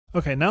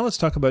Okay, now let's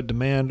talk about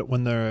demand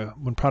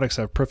when products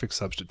have perfect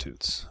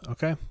substitutes.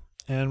 Okay,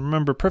 and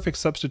remember, perfect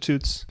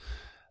substitutes,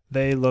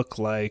 they look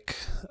like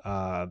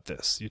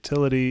this.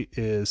 Utility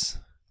is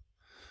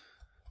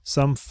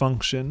some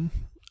function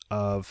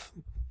of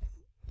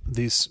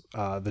these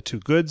the two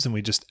goods, and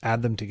we just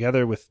add them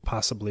together with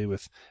possibly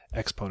with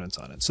exponents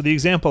on it. So the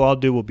example I'll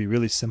do will be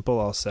really simple.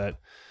 I'll set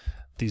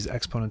these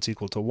exponents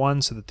equal to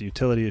 1 so that the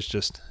utility is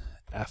just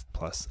f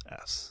plus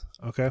s.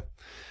 Okay.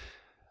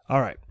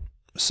 All right.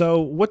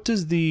 So what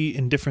does the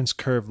indifference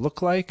curve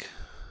look like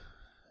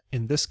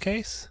in this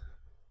case?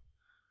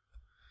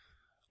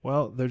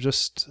 Well, they're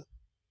just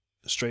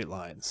straight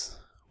lines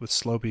with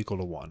slope equal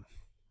to 1.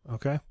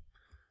 Okay.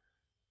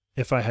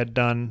 If I had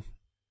done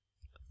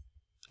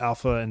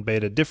alpha and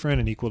beta different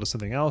and equal to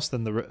something else,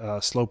 then the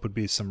slope would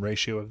be some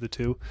ratio of the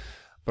two.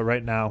 But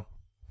right now,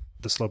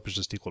 the slope is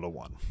just equal to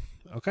 1.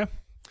 Okay?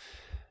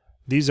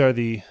 These are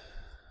the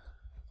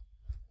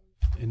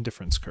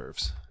indifference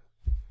curves.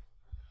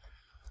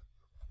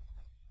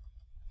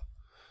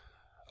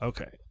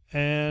 Okay,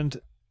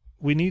 and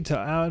we need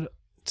to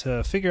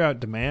figure out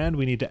demand,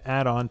 we need to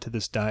add on to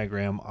this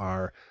diagram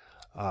our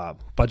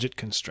budget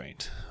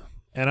constraint.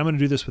 And I'm going to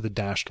do this with a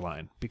dashed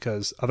line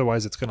because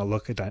otherwise it's going to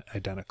look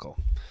identical.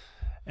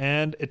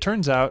 And it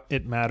turns out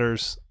it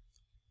matters,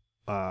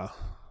 the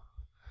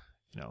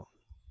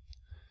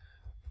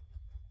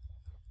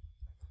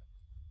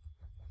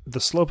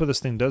slope of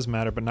this thing does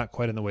matter, but not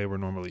quite in the way we're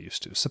normally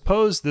used to.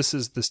 Suppose this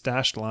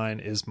dashed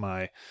line is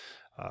my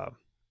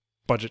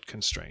budget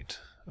constraint.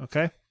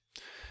 Okay?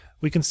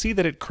 We can see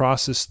that it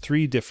crosses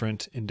 3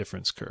 different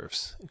indifference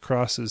curves. It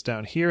crosses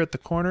down here at the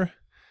corner,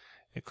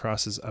 it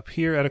crosses up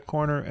here at a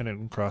corner, and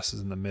it crosses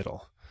in the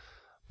middle.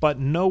 But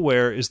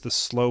nowhere is the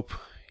slope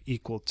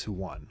equal to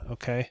 1,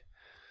 okay?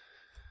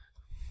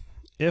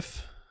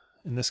 If,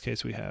 in this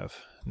case, we have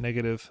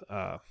negative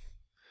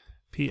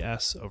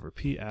PS over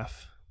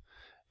PF,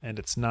 and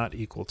it's not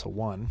equal to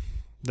 1,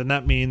 then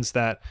that means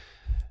that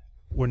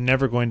we're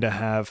never going to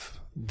have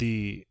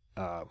the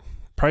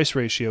price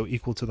ratio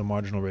equal to the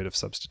marginal rate of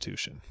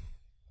substitution.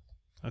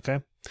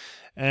 Okay?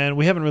 And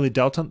we haven't really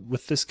dealt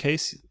with this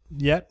case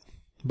yet,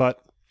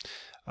 but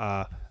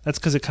that's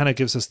because it kind of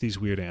gives us these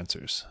weird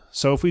answers.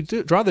 So if we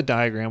draw the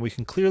diagram, we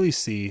can clearly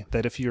see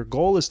that if your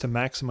goal is to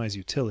maximize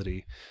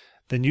utility,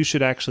 then you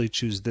should actually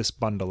choose this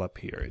bundle up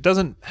here. It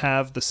doesn't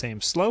have the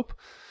same slope,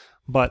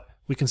 but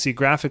we can see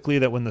graphically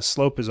that when the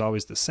slope is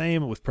always the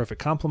same with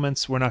perfect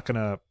complements, we're not going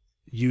to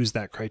use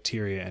that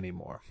criteria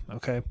anymore.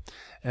 Okay.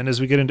 And as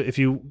we get into, if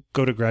you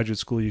go to graduate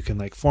school, you can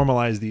like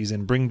formalize these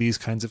and bring these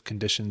kinds of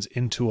conditions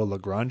into a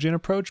Lagrangian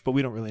approach, but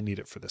we don't really need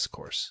it for this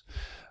course.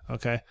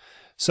 Okay.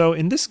 So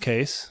in this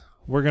case,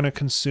 we're going to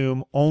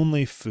consume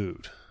only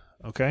food.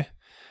 Okay.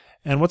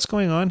 And what's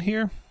going on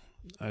here?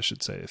 I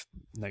should say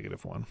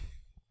 -1.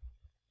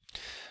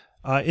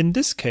 In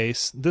this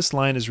case, this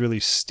line is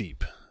really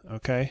steep.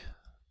 Okay.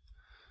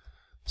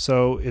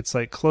 So it's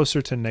like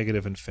closer to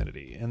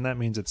 -infinity, and that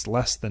means it's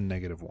less than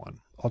 -1.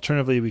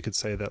 Alternatively, we could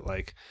say that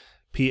like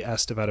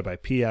PS divided by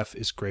PF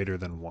is greater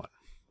than 1.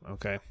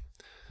 Okay.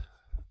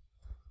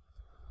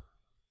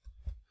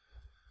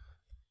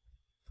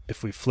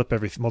 If we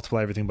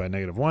multiply everything by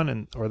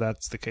 -1, or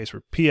that's the case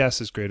where PS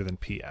is greater than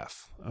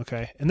PF.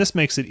 Okay. And this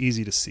makes it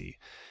easy to see.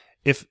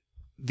 If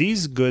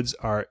these goods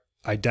are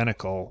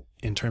identical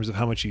in terms of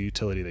how much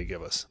utility they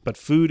give us, but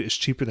food is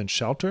cheaper than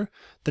shelter,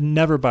 then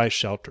never buy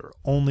shelter,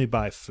 only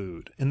buy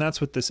food. And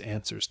that's what this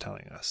answer is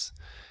telling us.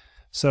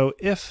 So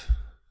if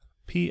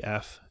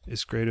PF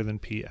is greater than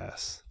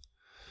PS,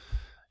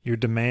 your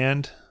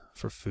demand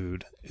for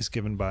food is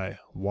given by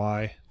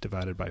Y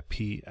divided by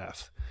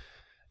PF.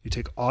 You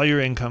take all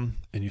your income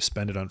and you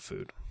spend it on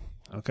food.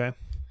 Okay?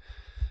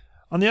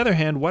 On the other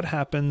hand, what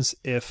happens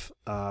if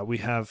we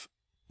have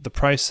the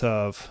price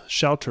of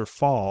shelter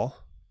fall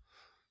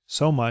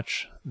so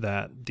much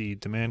that the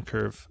demand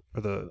curve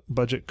or the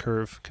budget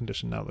curve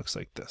condition now looks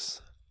like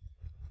this?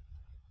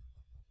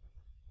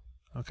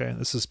 Okay,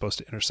 this is supposed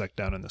to intersect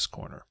down in this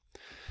corner.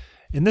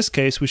 In this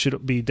case, we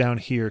should be down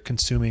here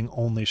consuming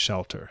only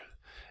shelter.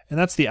 And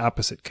that's the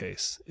opposite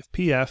case. If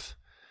PF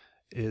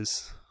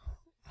is,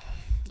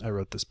 I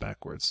wrote this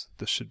backwards.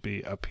 This should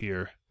be up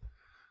here.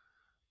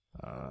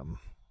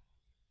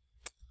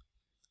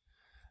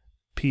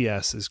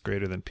 PS is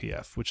greater than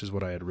PF, which is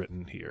what I had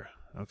written here.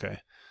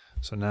 Okay.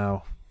 So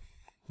now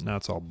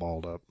it's all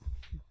balled up.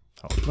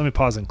 Let me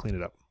pause and clean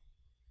it up.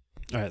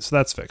 All right, so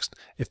that's fixed.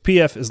 If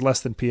PF is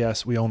less than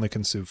PS, we only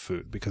consume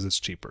food because it's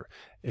cheaper.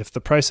 If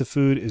the price of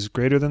food is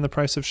greater than the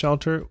price of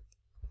shelter,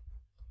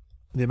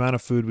 the amount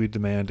of food we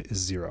demand is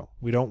 0.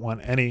 We don't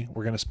want any.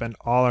 We're going to spend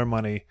all our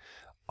money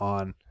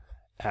on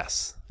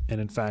S.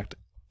 And in fact,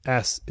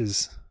 S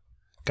is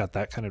got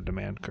that kind of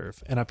demand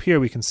curve. And up here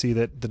we can see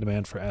that the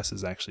demand for S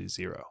is actually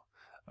 0.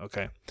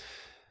 Okay.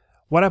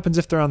 What happens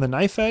if they're on the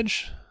knife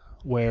edge,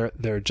 where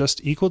they're just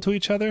equal to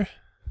each other?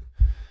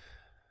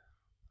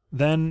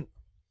 Then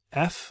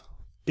F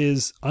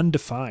is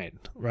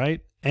undefined,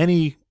 right?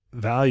 Any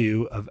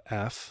value of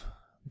F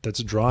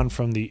that's drawn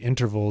from the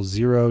interval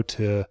 0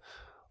 to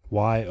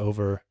Y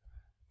over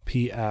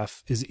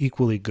PF is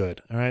equally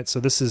good. All right, so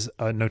this is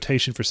a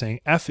notation for saying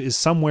F is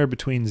somewhere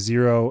between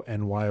 0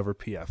 and Y over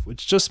PF,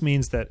 which just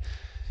means that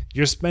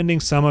you're spending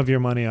some of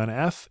your money on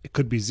F. It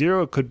could be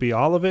 0, it could be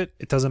all of it.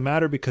 It doesn't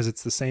matter because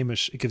it's the same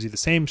as, it gives you the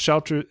same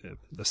shelter,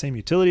 the same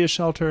utility as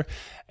shelter,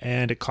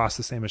 and it costs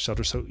the same as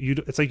shelter. So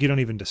it's like you don't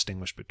even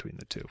distinguish between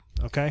the two,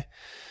 okay?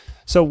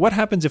 So what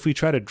happens if we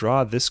try to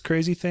draw this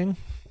crazy thing?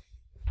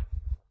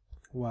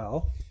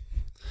 Well,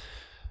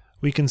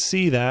 we can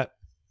see that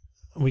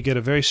we get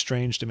a very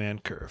strange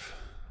demand curve.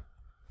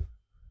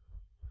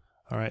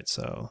 All right,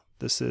 so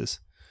this is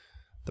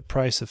the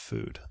price of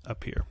food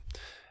up here.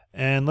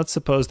 And let's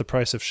suppose the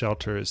price of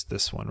shelter is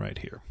this one right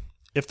here.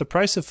 If the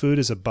price of food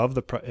is above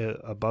the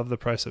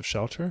price of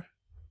shelter,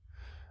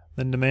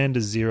 then demand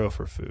is 0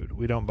 for food.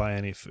 We don't buy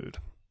any food.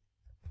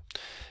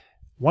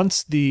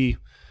 Once the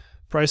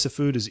price of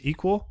food is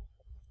equal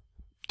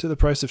to the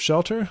price of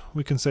shelter,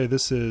 we can say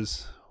this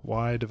is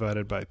Y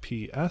divided by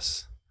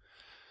PS.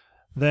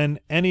 Then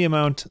any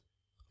amount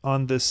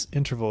on this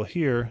interval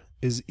here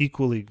is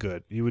equally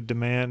good. You would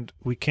demand,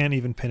 we can't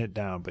even pin it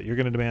down, but you're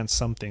going to demand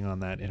something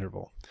on that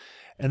interval.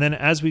 And then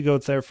as we go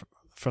there,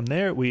 from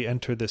there, we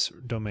enter this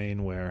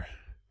domain where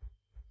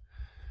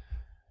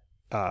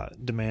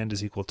demand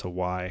is equal to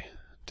Y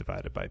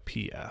divided by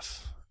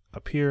PF.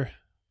 Up here,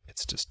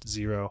 it's just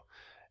 0.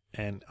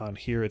 And on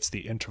here, it's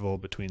the interval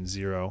between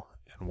 0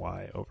 and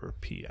Y over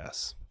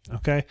PS.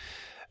 Okay?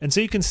 And so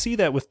you can see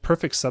that with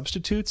perfect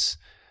substitutes,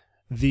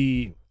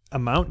 the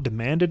amount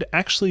demanded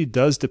actually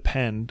does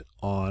depend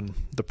on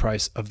the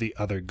price of the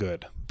other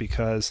good.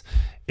 Because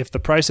if the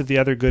price of the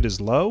other good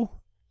is low,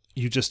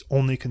 you just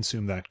only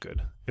consume that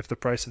good. If the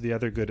price of the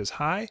other good is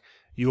high,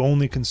 you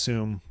only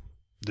consume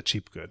the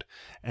cheap good.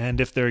 And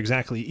if they're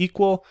exactly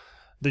equal,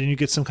 then you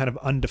get some kind of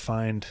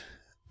undefined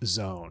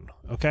zone,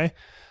 okay?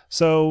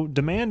 So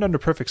demand under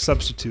perfect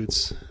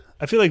substitutes,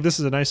 I feel like this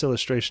is a nice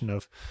illustration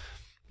of,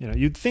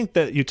 you'd think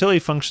that utility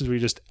functions where you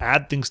just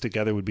add things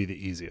together would be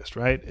the easiest,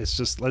 right? It's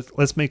just,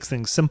 let's make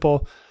things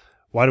simple.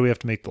 Why do we have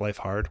to make the life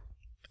hard?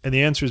 And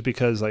the answer is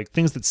because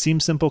things that seem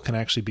simple can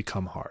actually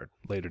become hard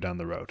later down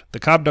the road. The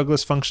Cobb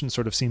Douglas function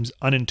sort of seems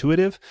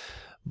unintuitive,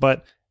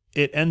 but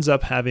it ends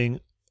up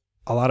having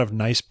a lot of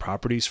nice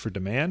properties for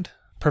demand,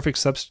 perfect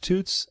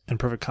substitutes, and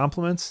perfect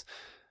complements.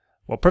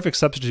 Well, perfect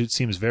substitute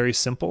seems very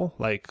simple,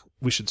 like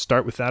we should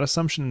start with that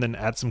assumption and then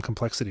add some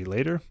complexity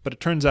later, but it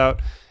turns out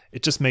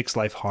it just makes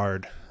life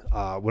hard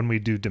when we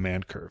do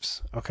demand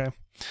curves, okay?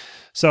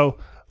 So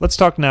let's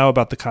talk now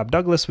about the Cobb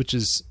Douglas, which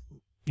is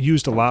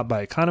used a lot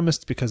by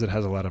economists because it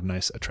has a lot of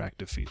nice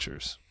attractive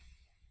features.